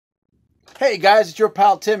Hey guys, it's your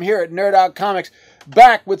pal Tim here at Nerd Out Comics,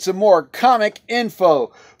 back with some more comic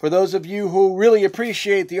info. For those of you who really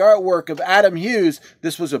appreciate the artwork of Adam Hughes,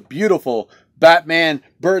 this was a beautiful Batman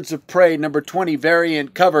Birds of Prey number 20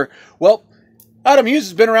 variant cover. Well, Adam Hughes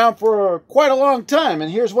has been around for quite a long time,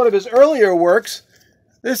 and here's one of his earlier works.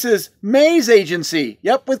 This is Maze Agency,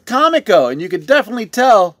 yep, with Comico, and you can definitely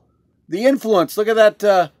tell the influence. Look at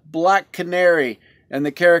that black canary and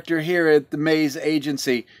the character here at the Maze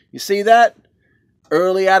Agency. You see that?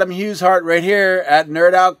 Early Adam Hughes heart right here at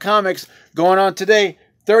Nerd Out Comics. Going on today,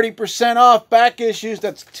 30% off back issues.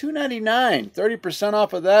 That's $2.99. 30%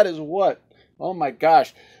 off of that is what? Oh my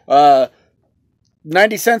gosh.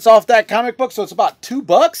 90 cents off that comic book, so it's about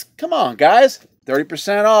 $2. Come on, guys.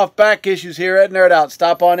 30% off back issues here at Nerd Out.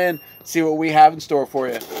 Stop on in, see what we have in store for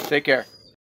you. Take care.